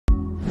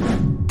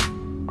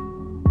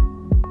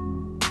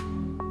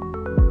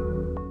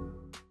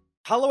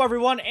Hello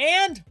everyone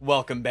and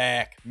welcome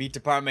back. Meat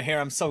Department here.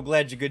 I'm so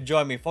glad you could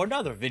join me for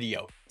another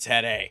video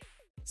today.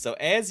 So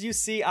as you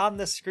see on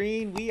the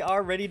screen, we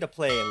are ready to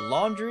play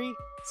Laundry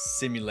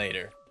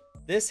Simulator.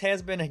 This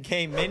has been a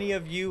game many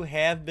of you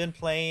have been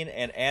playing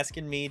and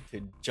asking me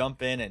to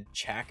jump in and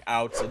check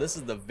out. So this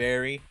is the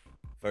very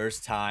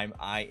first time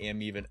I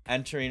am even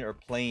entering or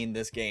playing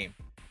this game.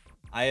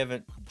 I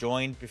haven't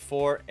joined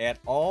before at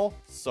all,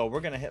 so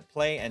we're gonna hit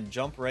play and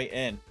jump right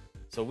in.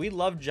 So we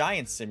love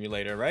Giant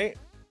Simulator, right?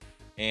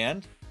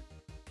 And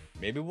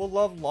maybe we'll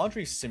love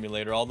Laundry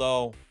Simulator,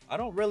 although I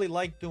don't really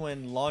like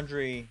doing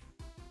laundry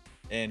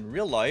in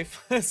real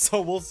life.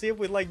 So we'll see if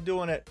we like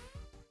doing it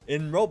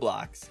in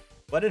Roblox.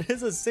 But it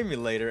is a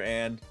simulator,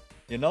 and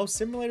you know,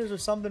 simulators are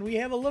something we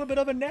have a little bit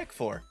of a knack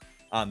for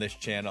on this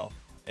channel,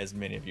 as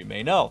many of you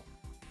may know.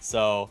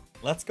 So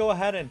let's go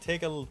ahead and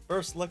take a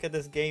first look at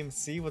this game,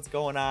 see what's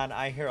going on.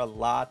 I hear a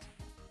lot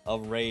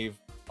of rave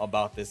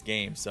about this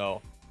game,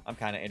 so I'm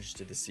kind of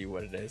interested to see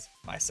what it is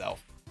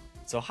myself.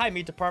 So hi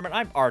Meat Department,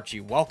 I'm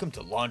Archie. Welcome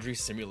to Laundry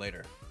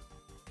Simulator.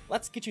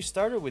 Let's get you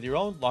started with your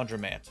own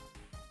laundromat.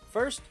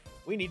 First,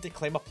 we need to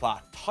claim a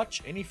plot.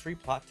 Touch any free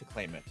plot to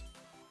claim it.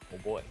 Oh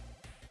boy.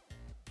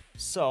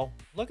 So,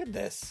 look at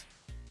this.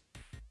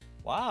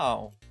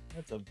 Wow,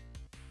 that's a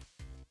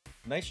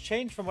nice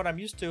change from what I'm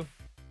used to.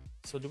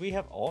 So do we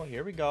have, oh,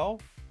 here we go.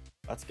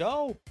 Let's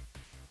go.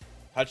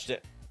 Touched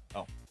it.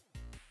 Oh.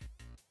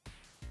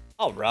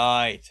 All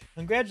right,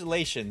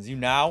 congratulations, you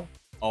now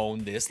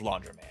own this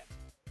laundromat.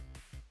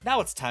 Now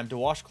it's time to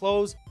wash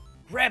clothes.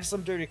 Grab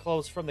some dirty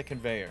clothes from the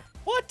conveyor.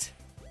 What?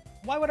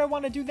 Why would I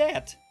want to do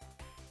that?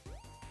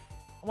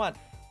 Come on.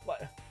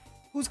 What?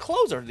 Whose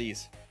clothes are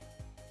these?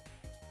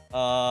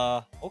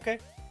 Okay.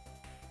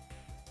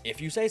 If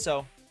you say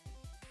so.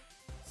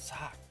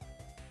 Sock.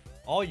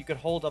 Oh, you could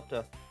hold up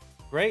to...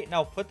 Great,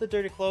 now put the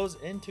dirty clothes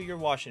into your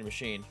washing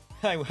machine.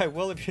 I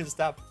will if you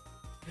stop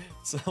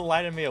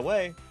sliding me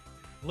away.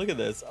 Look at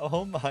this.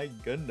 Oh my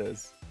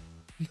goodness.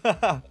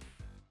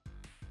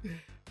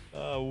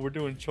 We're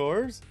doing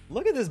chores.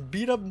 Look at this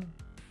beat up.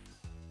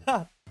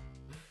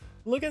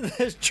 Look at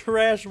this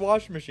trash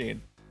wash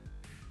machine.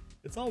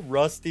 It's all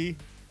rusty.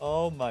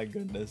 Oh my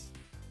goodness.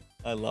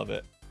 I love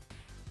it.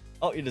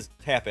 Oh, you just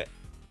tap it.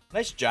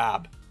 Nice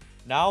job.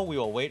 Now we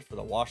will wait for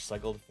the wash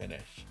cycle to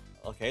finish.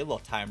 Okay, a little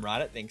timer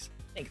on it. Thanks,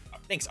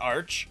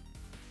 Arch.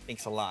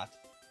 Thanks a lot.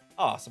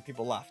 Oh, some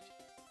people left.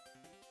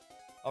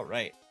 All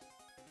right.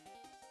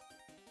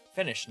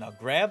 Finish. Now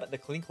grab the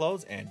clean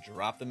clothes and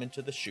drop them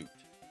into the chute.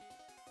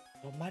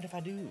 Don't mind if I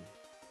do.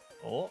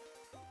 Oh.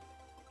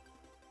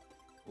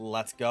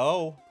 Let's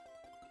go.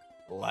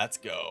 Let's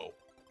go.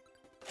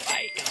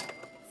 Right.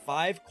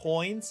 5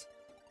 coins.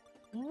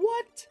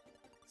 What?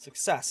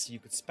 Success. You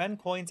could spend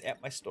coins at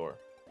my store.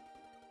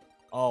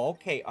 Oh,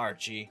 okay,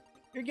 Archie.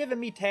 You're giving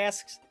me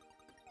tasks,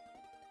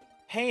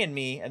 paying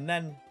me, and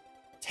then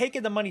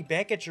taking the money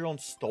back at your own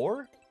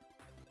store?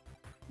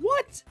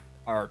 What?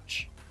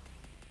 Arch.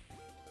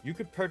 You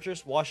could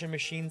purchase washing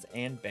machines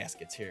and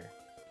baskets here.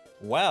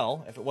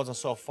 Well, if it wasn't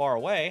so far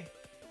away,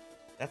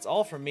 that's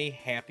all from me.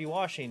 Happy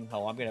washing.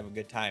 Oh, I'm gonna have a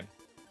good time.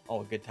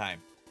 Oh, a good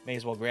time. May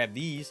as well grab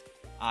these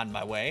on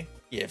my way.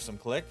 Give some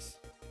clicks.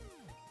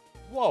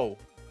 Whoa.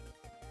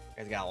 You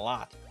guys got a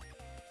lot.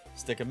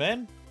 Stick them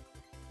in.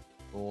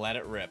 Let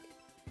it rip.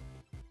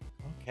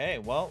 Okay,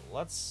 well,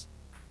 let's...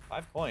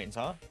 5 coins,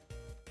 huh?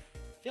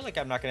 I feel like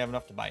I'm not gonna have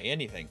enough to buy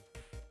anything.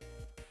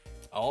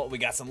 Oh, we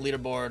got some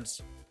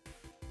leaderboards.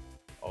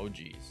 Oh,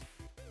 geez.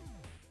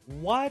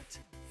 What?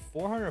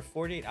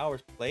 448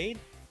 hours played?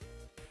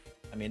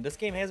 I mean, this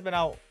game has been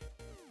out,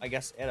 I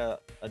guess, at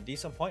a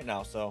decent point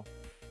now, so...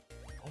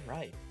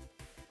 Alright.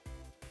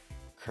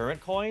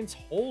 Current coins?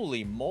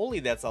 Holy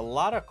moly, that's a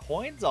lot of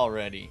coins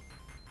already.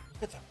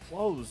 Look at the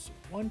clothes.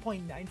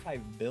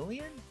 1.95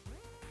 billion?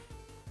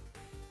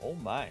 Oh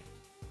my.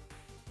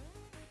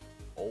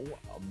 Oh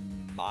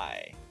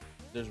my.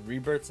 There's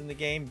rebirths in the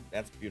game.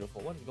 That's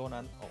beautiful. What is going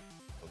on? Oh,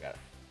 got it.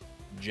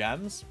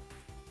 Gems?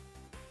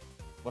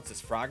 What's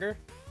this, Frogger?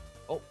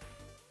 Oh.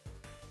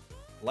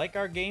 Like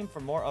our game for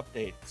more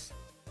updates.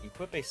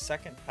 Equip a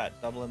second pet,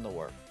 doubling the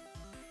work.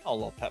 Oh,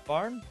 little pet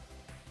barn.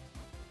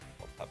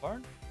 Little pet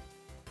barn?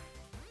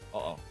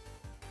 Uh-oh.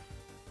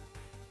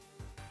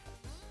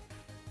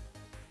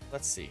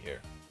 Let's see here.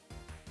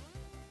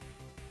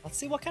 Let's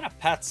see what kind of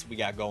pets we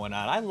got going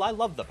on. I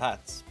love the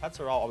pets. Pets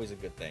are always a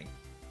good thing.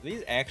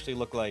 These actually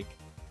look like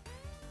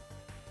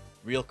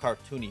real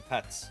cartoony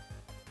pets.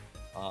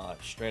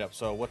 Straight up.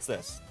 So what's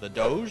this? The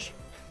Doge?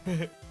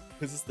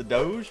 Is this the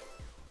Doge?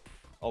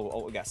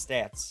 Oh, we got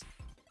stats.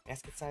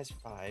 Basket size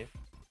 5.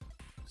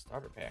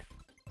 Starter pack.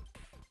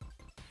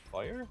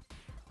 Fire?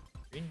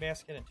 Green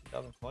basket and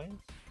 2,000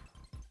 coins?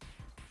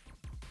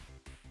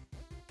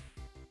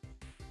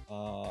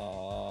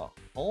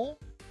 Oh?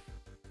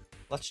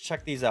 Let's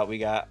check these out. We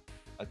got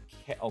a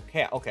cat. Oh,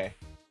 cat. Okay.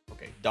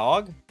 Okay.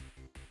 Dog.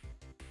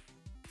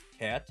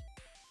 Cat.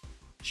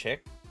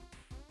 Chick.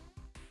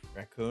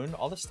 Raccoon.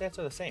 All the stats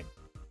are the same.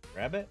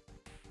 Rabbit.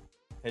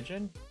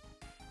 Pigeon.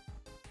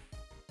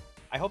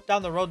 I hope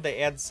down the road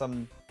they add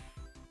some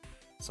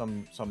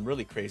some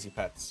really crazy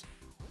pets.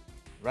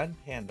 Red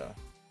panda.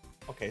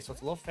 Okay, so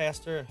it's a little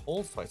faster and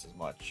holds twice as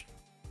much.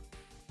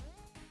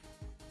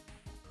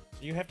 So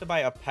you have to buy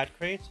a pet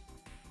crate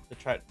to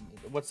try.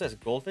 What's this?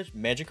 Goldfish?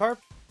 Magikarp?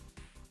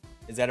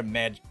 Is that a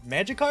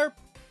Magikarp?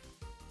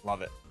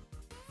 Love it.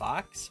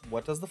 Fox?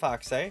 What does the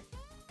fox say?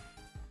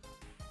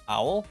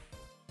 Owl?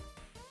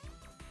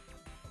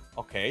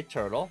 Okay,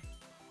 turtle.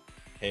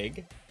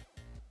 Pig.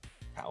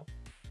 Cow.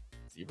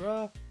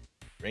 Zebra.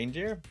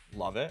 Reindeer.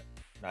 Love it.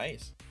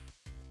 Nice.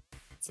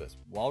 What's this?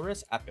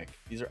 Walrus. Epic.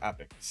 These are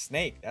epic.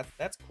 Snake.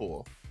 That's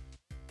cool.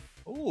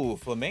 Ooh,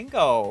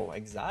 flamingo.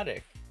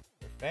 Exotic.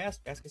 They're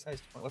fast. Basket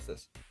size. What's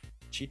this?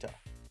 Cheetah.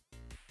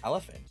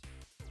 Elephant.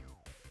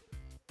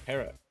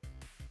 Parrot.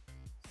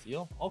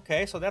 Seal.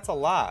 Okay, so that's a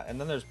lot. And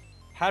then there's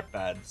pet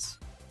beds.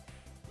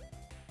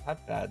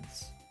 Pet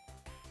beds.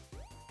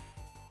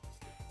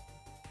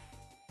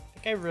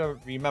 I think I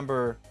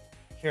remember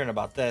hearing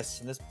about this,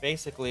 and this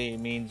basically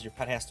means your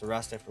pet has to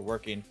rest after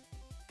working.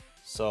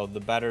 So the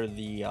better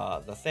the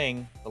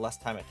thing, the less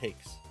time it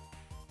takes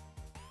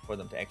for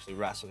them to actually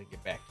rest so they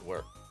get back to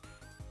work.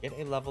 Get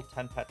a level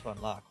 10 pet to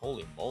unlock.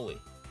 Holy moly.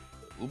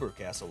 The Uber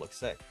Castle looks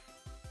sick.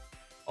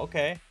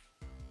 Okay.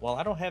 Well,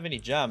 I don't have any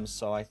gems,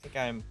 so I think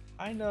I'm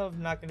kind of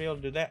not going to be able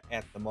to do that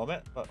at the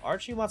moment. But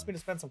Archie wants me to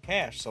spend some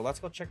cash, so let's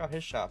go check out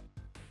his shop.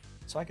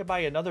 So I could buy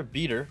another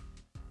beater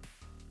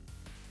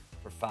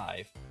for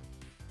 5.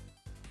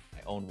 I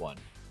own one.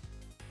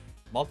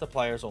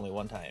 Multipliers only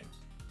 1 time.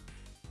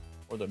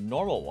 Or the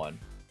normal one.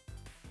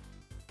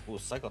 Ooh,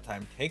 cycle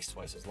time takes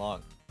twice as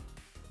long.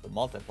 The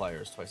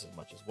multiplier is twice as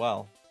much as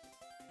well.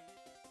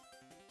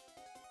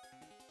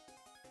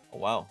 Oh,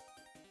 wow.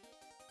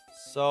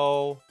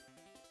 So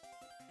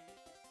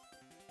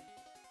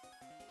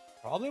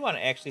probably want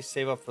to actually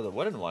save up for the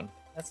wooden one.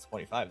 That's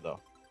 25 though.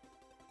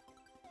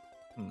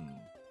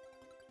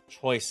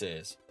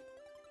 Choices.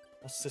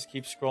 Let's just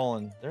keep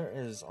scrolling. There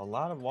is a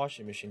lot of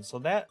washing machines. So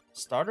that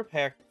starter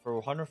pack for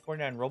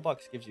 149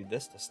 Robux gives you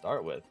this to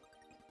start with.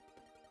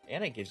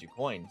 And it gives you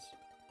coins.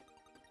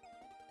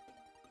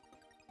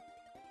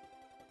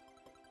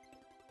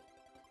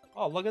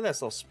 Oh, look at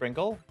this little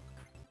sprinkle.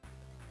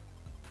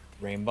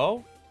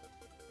 Rainbow.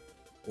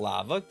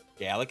 Lava.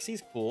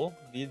 Galaxy's cool.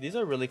 These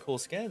are really cool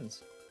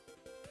skins.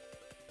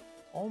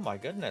 Oh my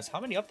goodness. How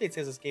many updates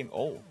has this game?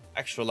 Oh,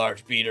 extra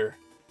large beater.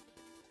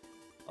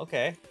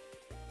 Okay.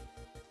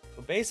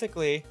 So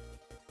basically...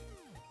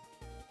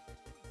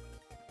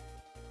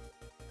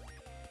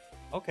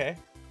 Okay.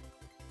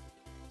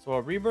 So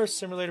a rebirth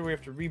simulator where you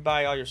have to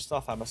rebuy all your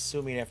stuff, I'm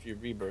assuming, after you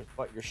rebirth.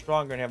 But you're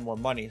stronger and have more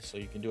money, so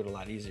you can do it a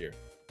lot easier.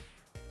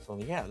 So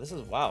yeah, this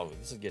is... Wow,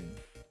 this is getting...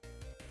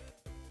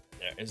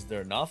 Is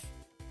there enough?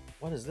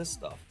 What is this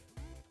stuff?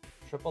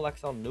 Triple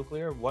XL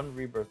nuclear, 1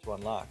 rebirth to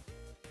unlock.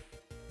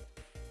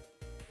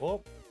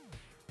 Whoa.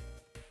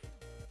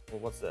 Well,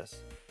 what's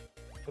this?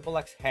 Triple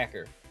X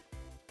hacker.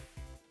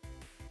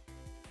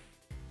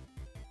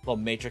 Little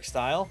Matrix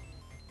style.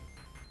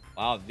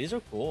 Wow, these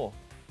are cool.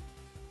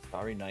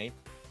 Starry Night,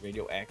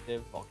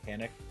 Radioactive,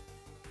 Volcanic,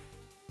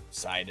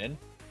 Poseidon,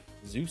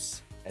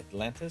 Zeus,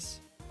 Atlantis,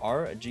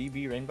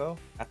 RGB Rainbow,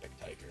 Epic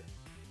Tiger.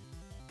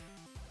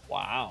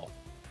 Wow.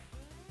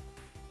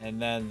 And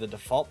then the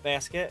default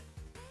basket.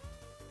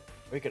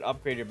 Or you could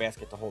upgrade your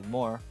basket to hold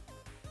more,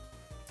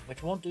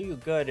 which won't do you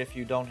good if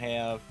you don't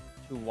have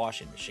 2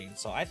 washing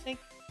machines. So I think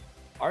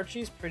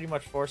Archie's pretty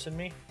much forcing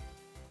me.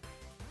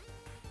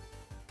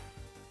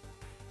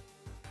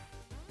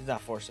 He's not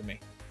forcing me.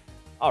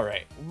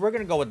 Alright, we're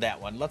going to go with that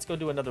one. Let's go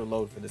do another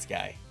load for this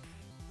guy.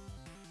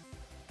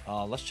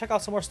 Let's check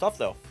out some more stuff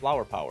though.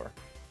 Flower power.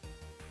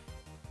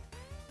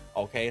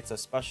 Okay, it's a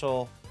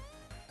special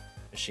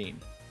machine.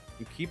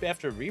 You keep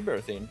after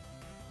rebirthing.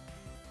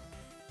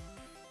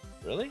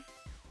 Really?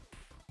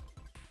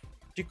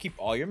 Do you keep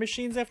all your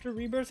machines after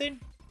rebirthing?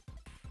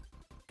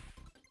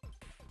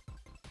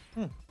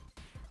 You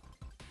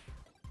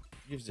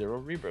have 0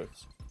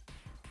 rebirths.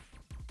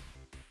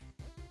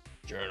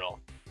 Journal.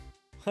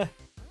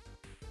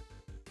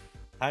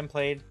 Time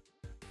played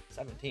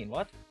 17.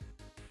 What?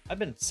 I've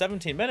been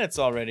 17 minutes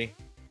already.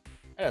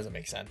 That doesn't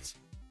make sense.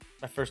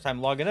 My first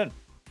time logging in.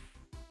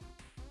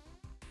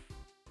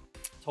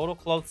 Total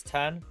clothes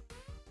 10.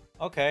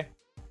 Okay.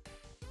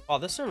 Wow,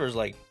 this server's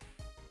like...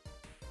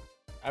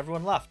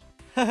 Everyone left.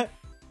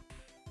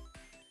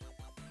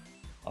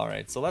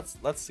 Alright, so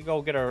let's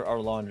go get our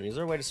laundry. Is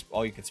there a way to...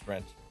 Oh, you can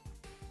sprint.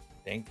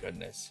 Thank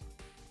goodness.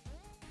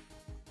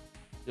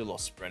 Do a little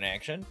sprint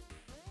action.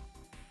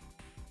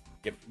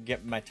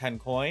 Get my 10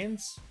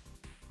 coins.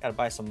 Gotta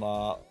buy some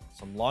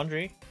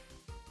laundry.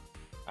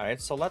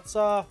 Alright, so let's...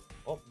 Oh,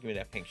 give me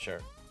that pink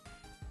shirt.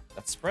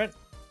 Let's sprint.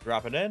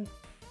 Drop it in.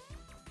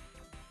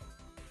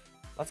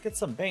 Let's get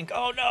some bank.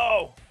 Oh,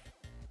 no!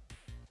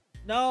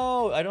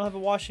 No! I don't have a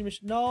washing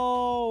machine.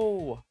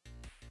 No!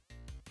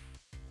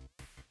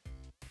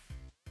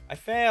 I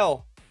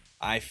fail.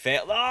 I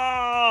fail.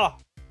 Ah!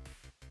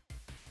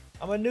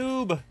 I'm a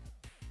noob.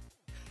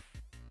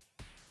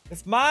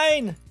 It's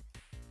mine!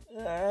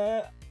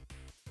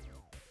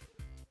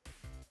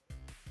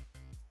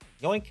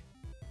 Yoink.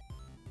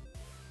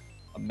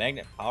 A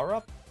magnet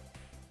power-up?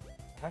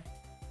 Heck?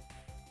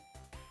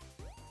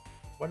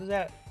 What is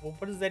that? Well,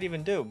 what does that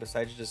even do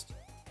besides just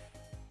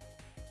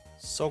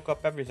soak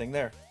up everything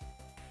there?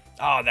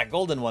 Oh, that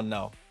golden one,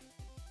 though.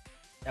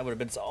 That would have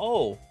been so...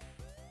 Oh!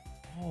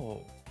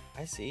 Oh,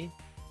 I see.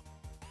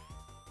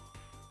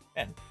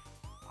 Man,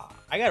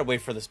 I gotta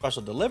wait for the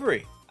special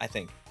delivery, I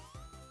think.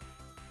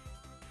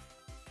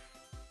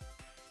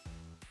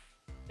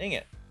 Dang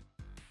it.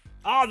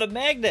 Oh, the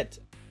magnet!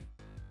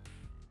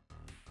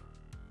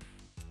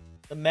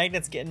 The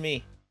magnet's getting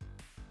me.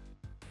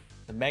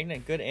 The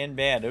magnet, good and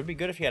bad. It would be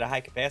good if you had a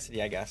high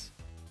capacity, I guess.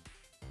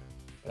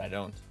 But I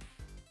don't.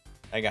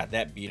 I got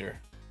that beater.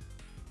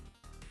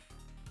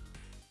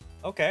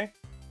 Okay.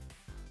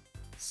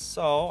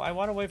 So, I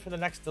want to wait for the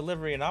next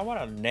delivery, and I want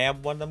to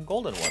nab one of them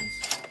golden ones.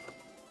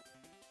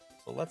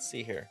 So, let's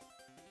see here.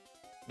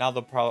 Now,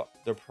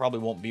 there probably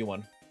won't be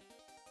one.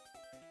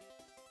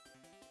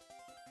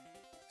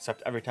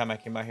 Except every time I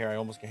came out here, I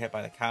almost get hit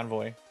by the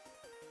convoy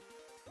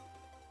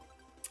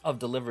of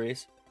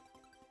deliveries.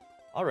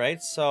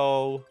 Alright,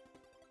 so...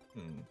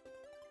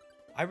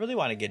 I really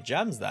want to get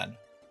gems, then.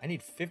 I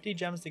need 50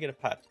 gems to get a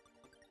pet.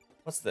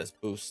 What's this?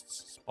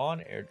 Boosts. Spawn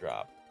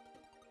airdrop.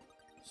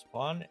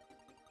 Spawn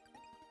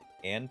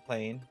and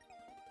plane.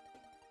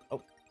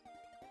 Oh.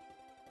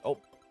 Oh.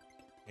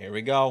 Here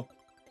we go.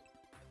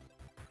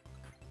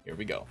 Here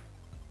we go.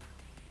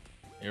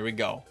 Here we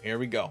go. Here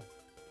we go.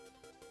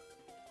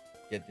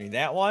 Get me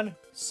that one.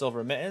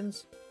 Silver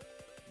mittens.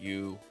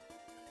 You.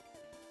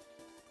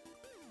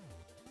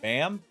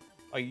 Bam.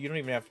 Oh, you don't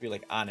even have to be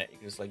like on it. You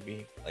can just like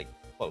be like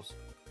close.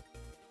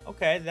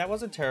 Okay, that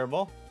wasn't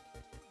terrible.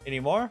 Any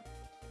more?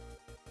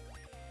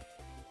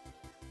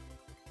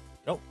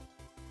 Nope.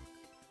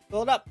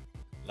 Fill it up.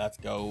 Let's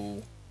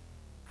go.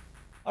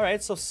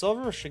 Alright, so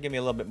silver should give me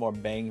a little bit more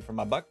bang for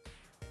my buck.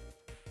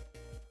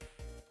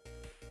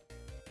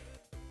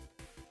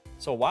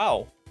 So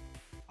wow.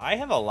 I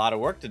have a lot of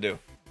work to do.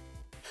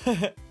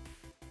 I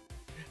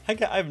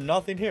have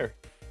nothing here.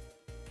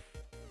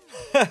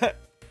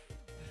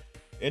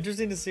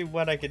 Interesting to see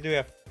what I can do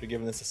after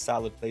giving this a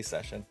solid play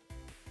session.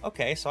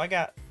 Okay, so I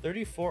got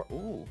 34.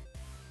 Ooh.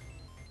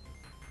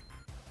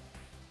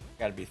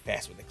 Gotta be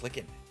fast with the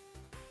clicking.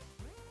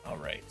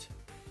 Alright.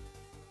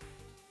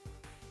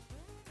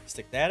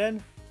 Stick that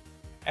in.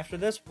 After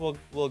this,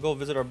 we'll go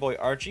visit our boy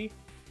Archie.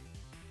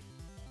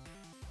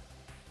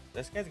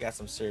 This guy's got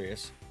some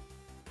serious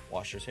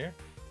washers here.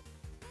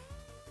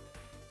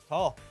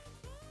 Tall.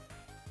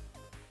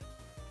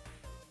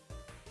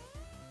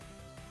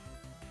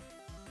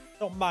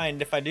 Don't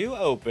mind if I do.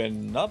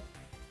 Open up.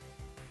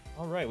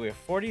 Alright, we have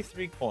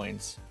 43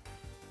 coins.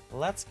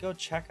 Let's go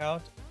check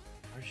out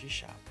Archie's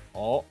shop.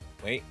 Oh,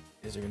 wait.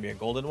 Is there going to be a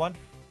golden one?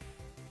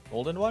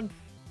 Golden one?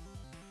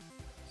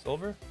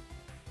 Silver?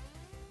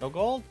 No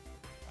gold?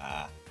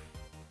 Ah.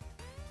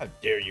 How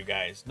dare you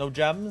guys. No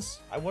gems?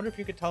 I wonder if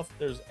you could tell if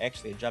there's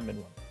actually a gem in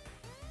one.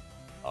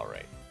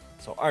 Alright.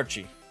 So,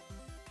 Archie.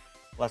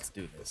 Let's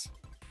do this.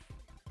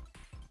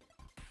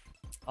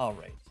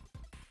 Alright.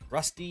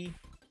 Rusty.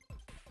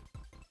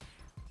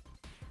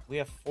 We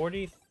have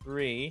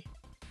 43.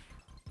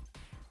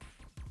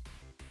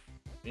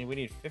 I mean, we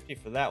need 50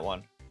 for that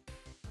one.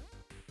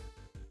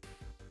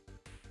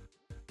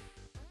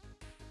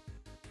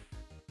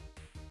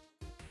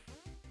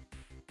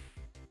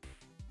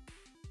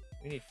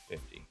 We need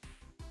 50.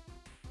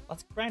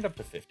 Let's grind up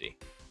to 50.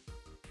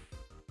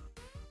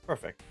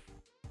 Perfect.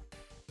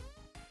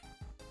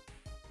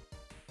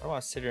 I don't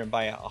want to sit here and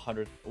buy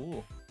 100.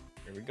 Ooh,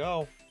 here we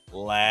go.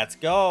 Let's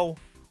go.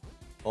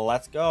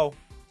 Let's go.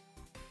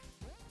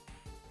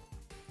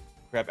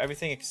 Grab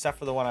everything except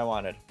for the one I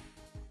wanted.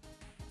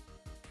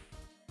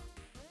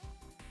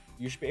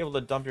 You should be able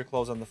to dump your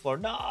clothes on the floor.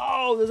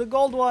 No, there's a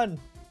gold one.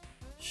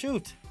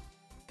 Shoot.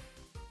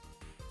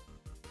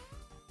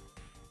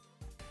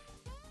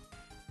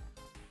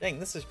 Dang,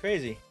 this is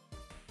crazy.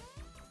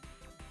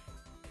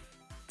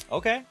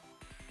 Okay.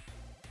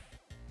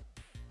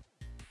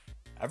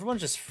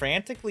 Everyone's just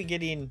frantically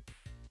getting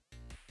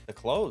the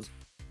clothes.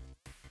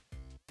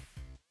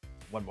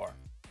 One more.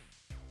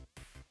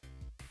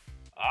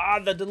 Ah,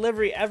 the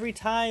delivery every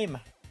time.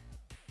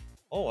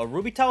 Oh, a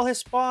ruby towel has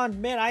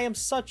spawned. Man, I am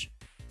such...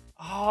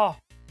 Oh,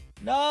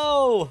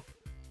 no.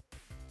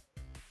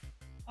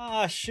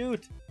 Ah,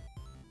 shoot.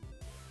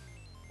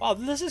 Wow,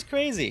 this is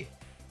crazy.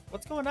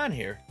 What's going on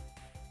here?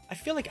 I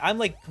feel like I'm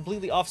like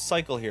completely off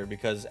cycle here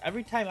because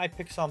every time I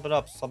pick something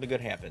up, something good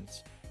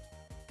happens.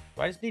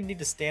 Do I just need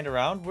to stand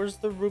around? Where's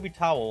the ruby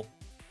towel?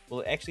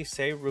 Will it actually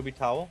say ruby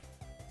towel?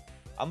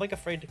 I'm like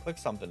afraid to click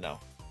something now.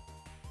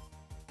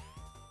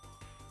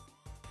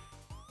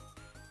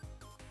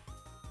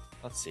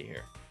 Let's see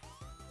here.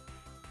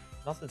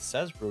 Nothing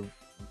says ruby.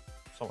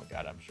 Someone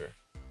got it, I'm sure.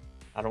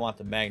 I don't want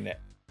the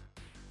magnet.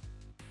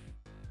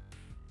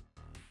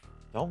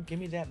 Don't give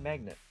me that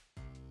magnet.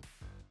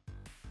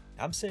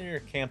 I'm sitting here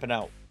camping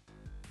out.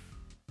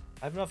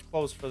 I have enough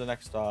clothes for the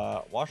next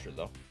washer,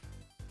 though.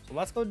 So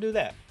let's go do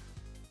that.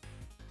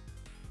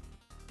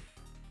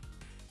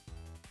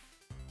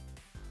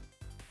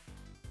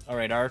 All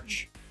right,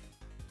 Arch.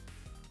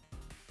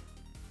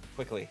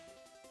 Quickly.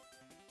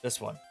 This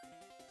one.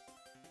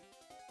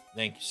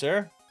 Thank you,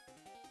 sir.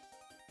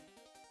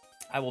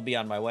 I will be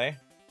on my way.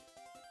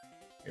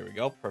 Here we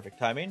go. Perfect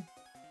timing.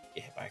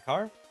 Get hit by a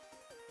car.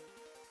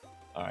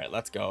 All right,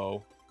 let's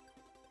go.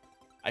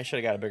 I should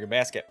have got a bigger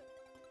basket.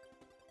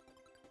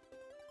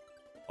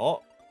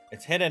 Oh,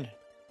 it's hidden.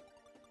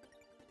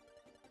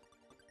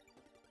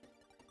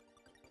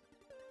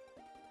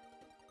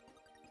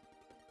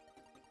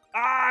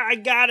 Ah, I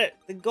got it.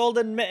 The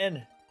golden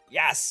mitten.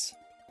 Yes.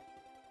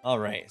 All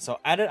right. So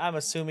edit, I'm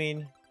assuming.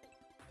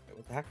 Wait,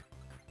 what the heck?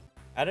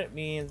 Edit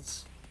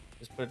means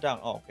just put it down.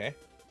 Oh, okay.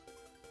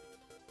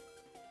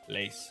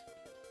 Place.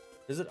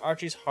 Visit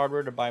Archie's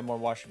Hardware to buy more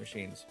washing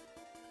machines.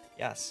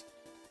 Yes.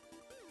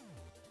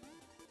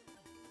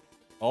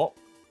 Oh.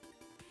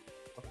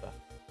 What the?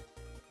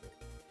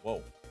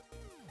 Whoa.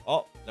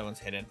 Oh, that one's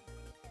hidden.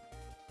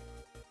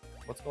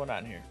 What's going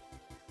on here?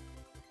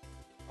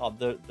 Oh,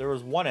 there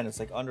was one and it's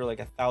like under like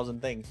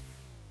 1,000 things.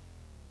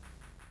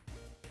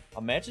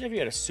 Imagine if you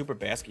had a super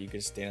basket, you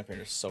could just stand up here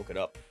and just soak it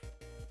up.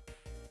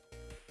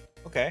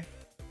 Okay.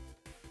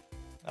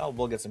 Oh,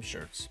 we'll get some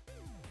shirts.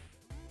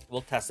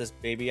 We'll test this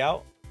baby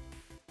out.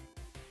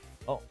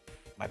 Oh,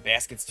 my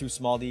basket's too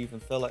small to even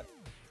fill it.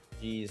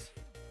 Jeez.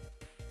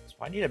 So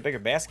I need a bigger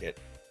basket.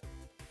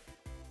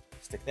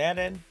 Stick that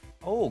in.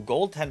 Oh,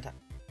 gold 10 times.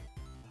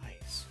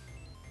 Nice.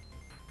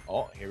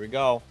 Oh, here we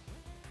go.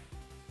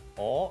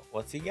 Oh,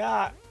 what's he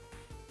got?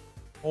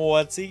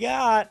 What's he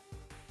got?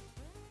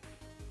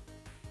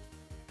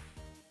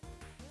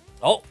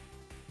 Oh.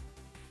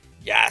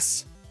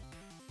 Yes.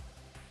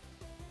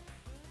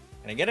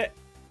 Can I get it?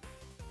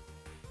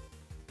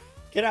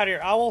 Get out of here,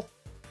 owl.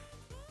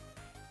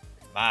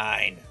 It's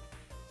mine.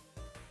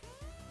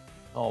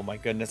 Oh my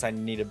goodness, I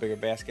need a bigger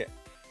basket.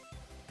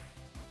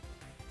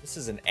 This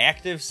is an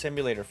active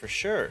simulator for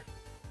sure.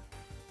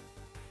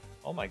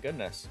 Oh my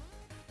goodness.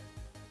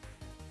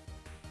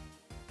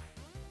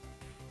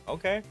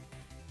 Okay.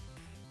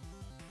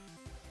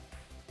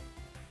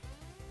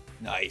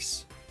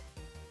 Nice.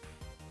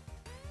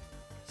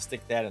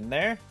 Stick that in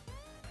there.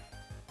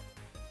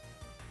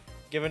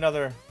 Give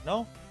another...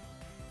 No?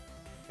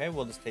 Okay,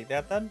 we'll just take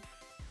that then.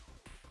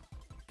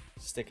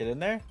 Stick it in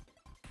there.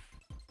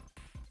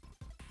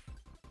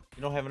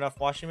 You don't have enough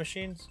washing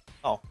machines?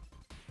 Oh.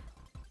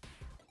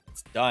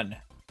 It's done.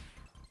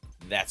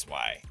 That's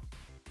why.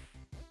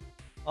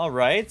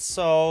 Alright,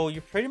 so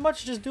you pretty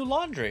much just do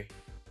laundry.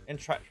 And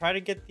try to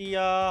get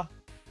the,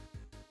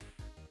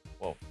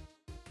 Whoa.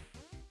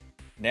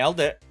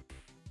 Nailed it.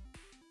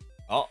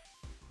 Oh.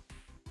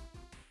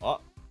 Oh.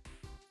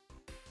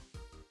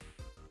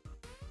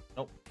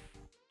 Nope.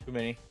 Too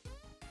many.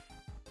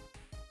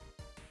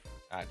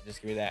 Alright,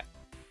 just give me that.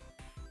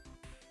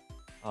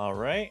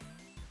 Alright.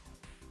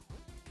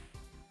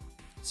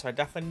 So I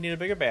definitely need a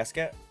bigger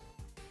basket.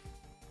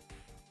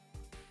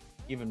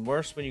 Even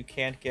worse when you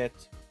can't get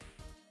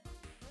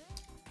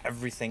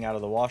everything out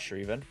of the washer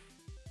even.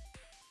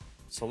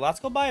 So let's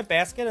go buy a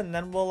basket and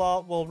then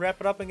we'll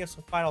wrap it up and give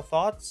some final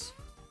thoughts.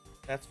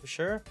 That's for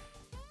sure.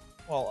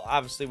 Well,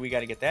 obviously we got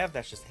to get that if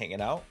that's just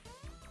hanging out.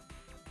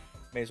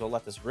 May as well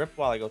let this rip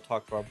while I go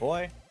talk to our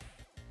boy.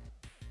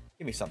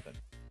 Give me something.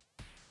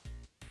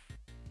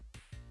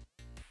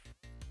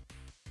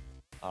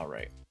 All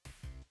right.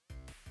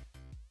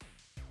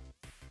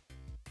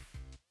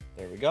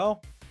 There we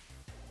go.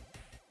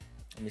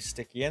 Let me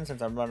stick you in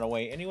since I'm running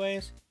away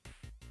anyways.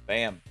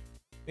 Bam.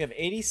 We have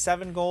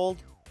 87 gold.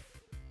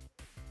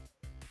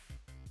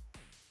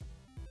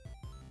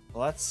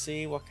 Let's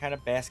see what kind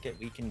of basket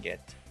we can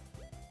get.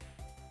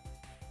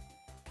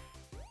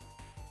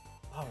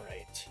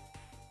 Alright.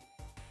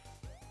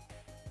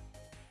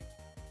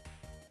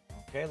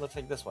 Okay, looks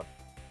like this one.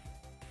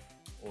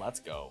 Let's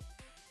go.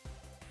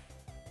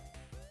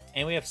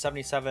 And we have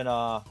 77,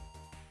 the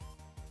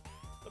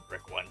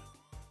brick one.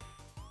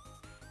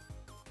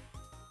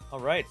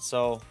 Alright,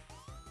 so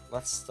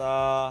let's,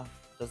 does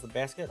the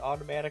basket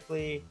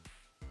automatically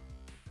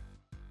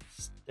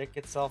stick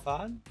itself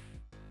on?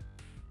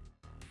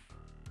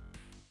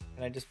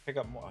 Can I just pick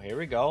up more? Oh, here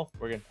we go.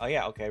 We're gonna, oh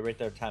yeah, okay, right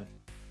there, 10.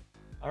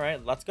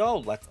 Alright, let's go.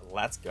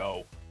 Let's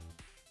go.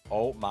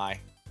 Oh my.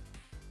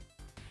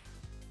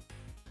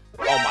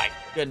 Oh my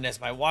goodness,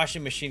 my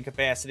washing machine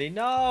capacity.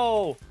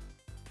 No!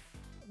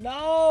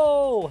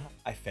 No!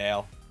 I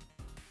fail.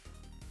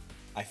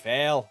 I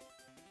fail.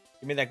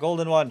 Give me that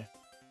golden one.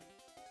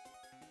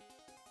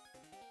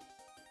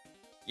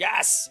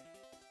 Yes!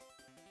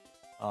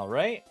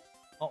 Alright.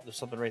 Oh, there's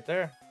something right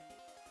there.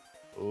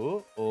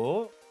 Ooh,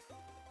 ooh.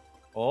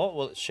 Oh,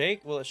 will it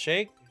shake? Will it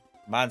shake?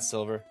 Come on,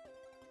 silver.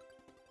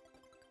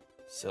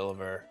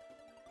 Silver.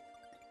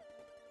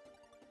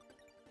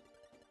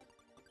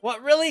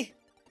 What, really?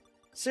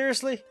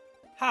 Seriously?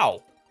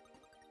 How?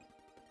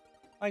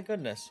 My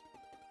goodness.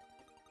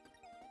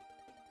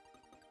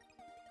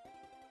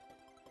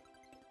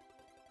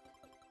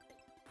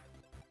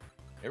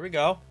 Here we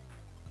go.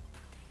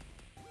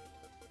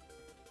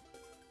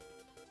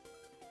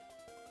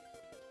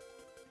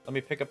 Let me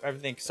pick up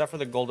everything except for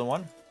the golden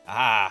one.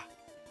 Ah.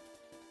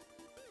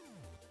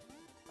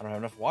 I don't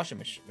have enough washing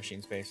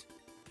machine space.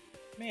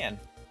 Man.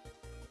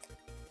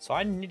 So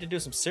I need to do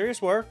some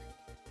serious work.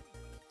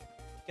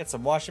 Get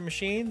some washing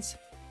machines.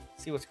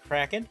 See what's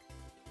cracking.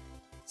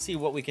 See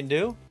what we can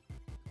do.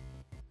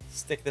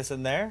 Stick this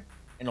in there.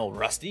 An old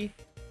rusty.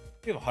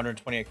 We have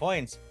 128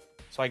 coins.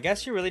 So I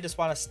guess you really just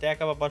want to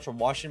stack up a bunch of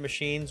washing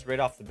machines right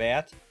off the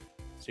bat.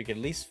 So you can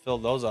at least fill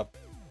those up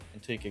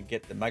until you can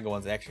get the mega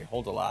ones that actually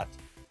hold a lot.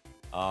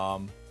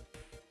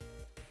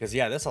 Because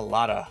yeah, there's a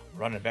lot of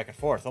running back and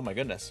forth. Oh my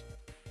goodness.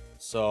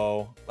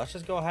 So let's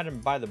just go ahead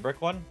and buy the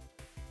brick one.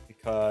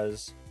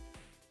 Because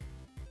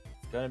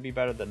it's going to be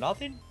better than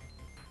nothing.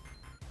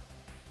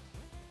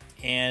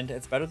 And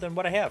it's better than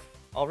what I have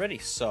already.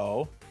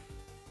 So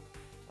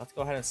let's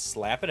go ahead and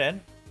slap it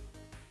in.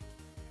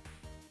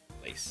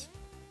 Place.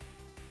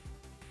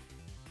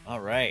 All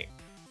right.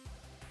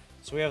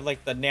 So we have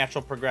like the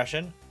natural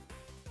progression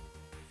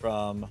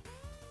from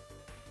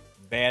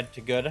bad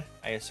to good,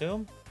 I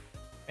assume.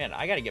 Man,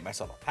 I got to get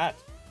myself a pet.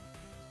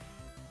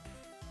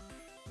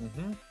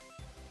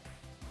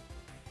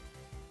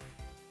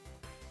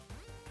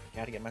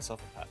 Got to get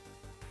myself a pet.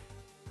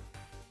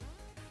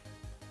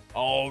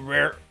 Oh,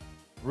 rare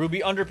ruby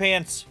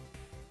underpants.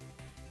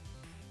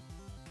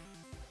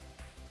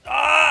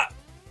 Ah!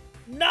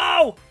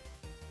 No!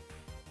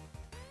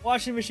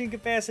 Washing machine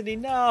capacity.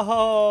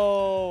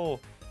 No!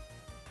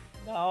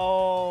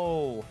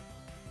 No!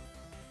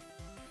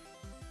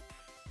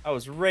 I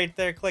was right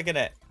there clicking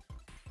it.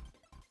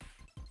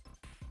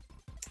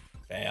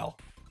 Fail.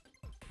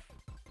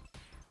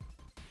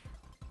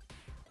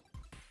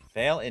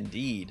 Fail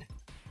indeed.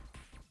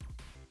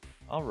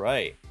 All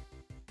right.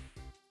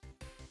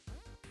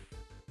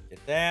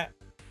 Get that.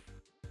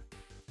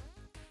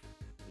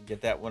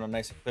 Get that one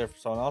nice and clear for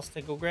someone else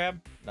to go grab.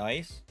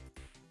 Nice.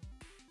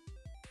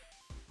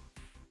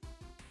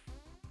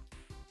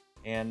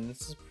 And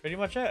this is pretty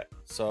much it.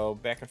 So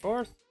back and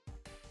forth.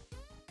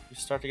 You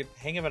start to get the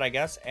hang of it, I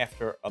guess,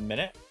 after a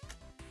minute.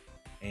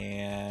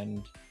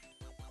 And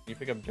you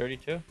pick up dirty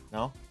too?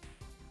 No?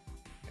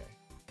 Okay.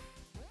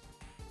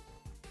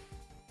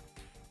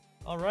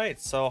 Alright,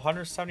 so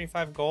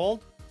 175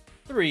 gold.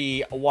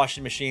 3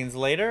 washing machines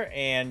later,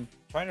 and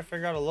trying to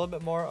figure out a little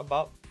bit more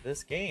about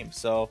this game.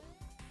 So,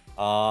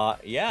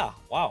 yeah,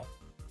 wow.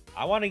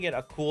 I want to get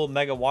a cool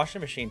mega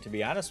washing machine, to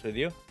be honest with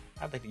you.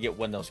 I'd like to get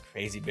one of those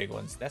crazy big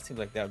ones. That seems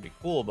like that would be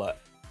cool,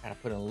 but gotta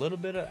put in a little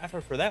bit of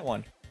effort for that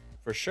one,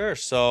 for sure.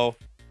 So,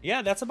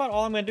 yeah, that's about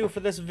all I'm gonna do for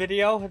this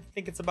video. I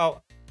think it's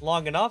about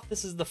long enough.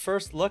 This is the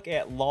first look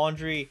at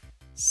Laundry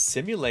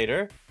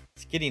Simulator.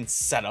 It's getting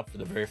set up for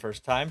the very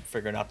first time,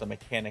 figuring out the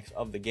mechanics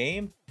of the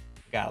game.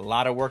 Got a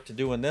lot of work to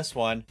do in this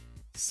one.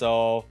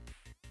 So,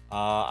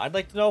 I'd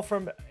like to know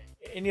from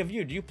any of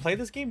you, do you play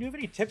this game? Do you have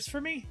any tips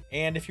for me?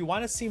 And if you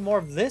want to see more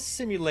of this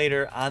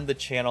simulator on the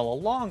channel,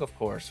 along, of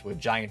course, with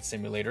Giant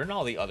Simulator and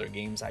all the other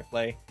games I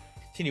play,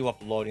 continue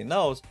uploading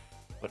those,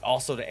 but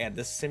also to add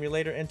this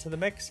simulator into the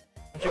mix,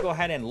 why don't you go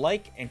ahead and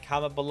like and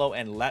comment below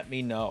and let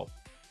me know.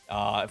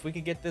 If we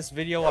could get this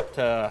video up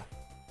to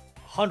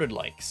 100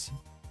 likes,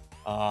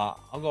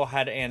 I'll go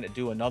ahead and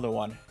do another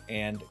one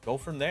and go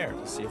from there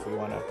to see if we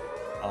want to,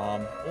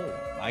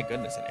 oh my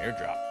goodness, an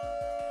airdrop.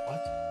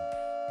 What?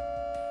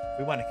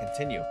 We want to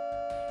continue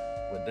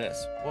with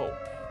this. Whoa.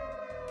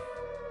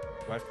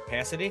 Do I have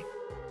capacity?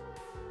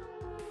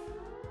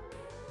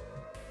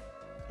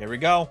 Here we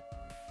go.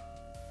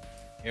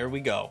 Here we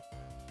go.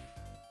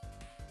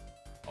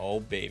 Oh,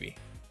 baby.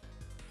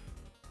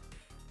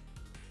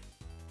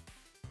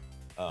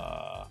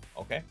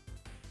 Okay.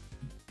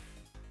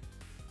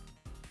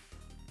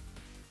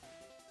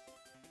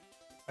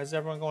 Why is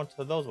everyone going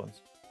to those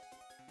ones?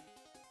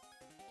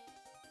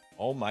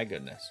 Oh, my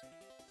goodness.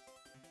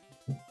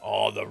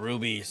 Oh, the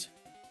rubies.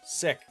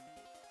 Sick.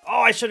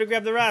 Oh, I should have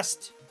grabbed the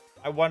rest.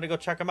 I wanted to go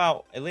check them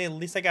out. At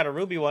least I got a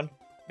ruby one.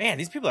 Man,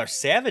 these people are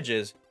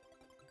savages.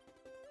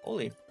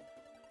 Holy.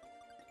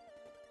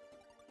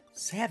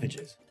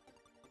 Savages.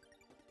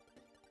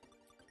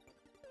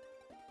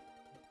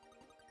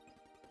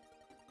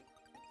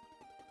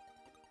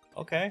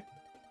 Okay.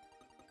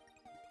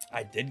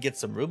 I did get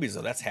some rubies,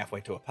 though. That's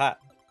halfway to a pot.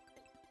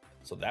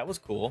 So that was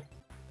cool.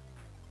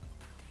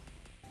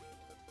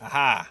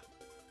 Aha.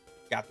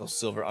 Got those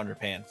silver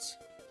underpants.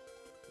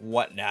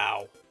 What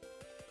now?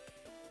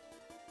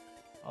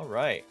 All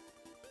right.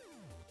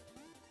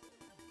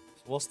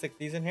 So we'll stick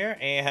these in here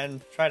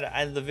and try to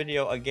end the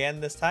video again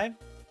this time.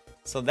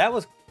 So that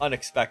was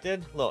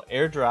unexpected. A little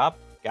airdrop.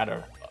 Got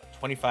a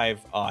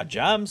 25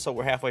 gems, so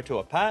we're halfway to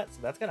a pet. So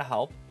that's gonna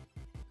help.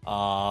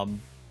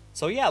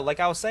 So yeah, like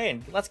I was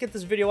saying, let's get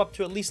this video up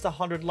to at least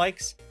 100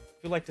 likes.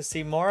 If you'd like to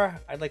see more,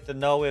 I'd like to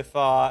know if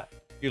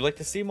you'd like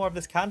to see more of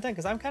this content,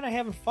 because I'm kind of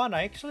having fun.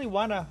 I actually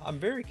I'm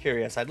very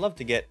curious. I'd love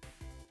to get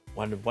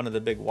one of the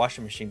big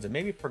washing machines and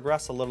maybe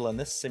progress a little in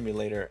this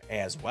simulator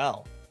as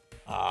well.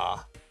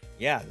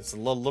 Yeah, it's a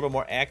little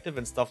more active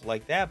and stuff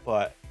like that,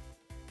 but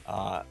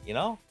you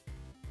know,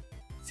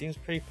 it seems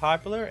pretty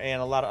popular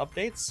and a lot of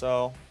updates,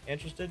 so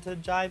interested to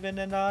dive in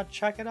and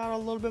check it out a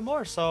little bit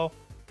more. So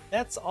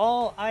that's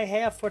all I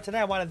have for today.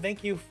 I want to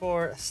thank you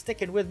for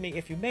sticking with me.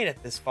 If you made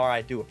it this far,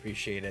 I do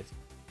appreciate it.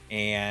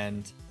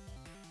 And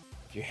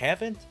if you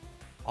haven't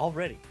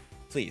already,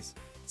 please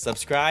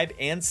subscribe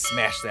and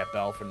smash that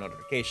bell for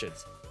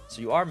notifications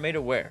so you are made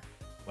aware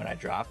when I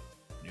drop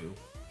new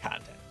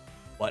content.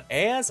 But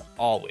as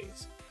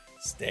always,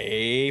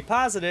 stay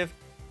positive,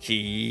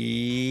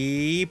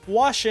 keep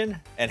washing,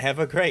 and have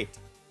a great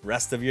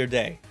rest of your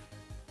day.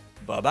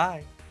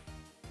 Bye-bye.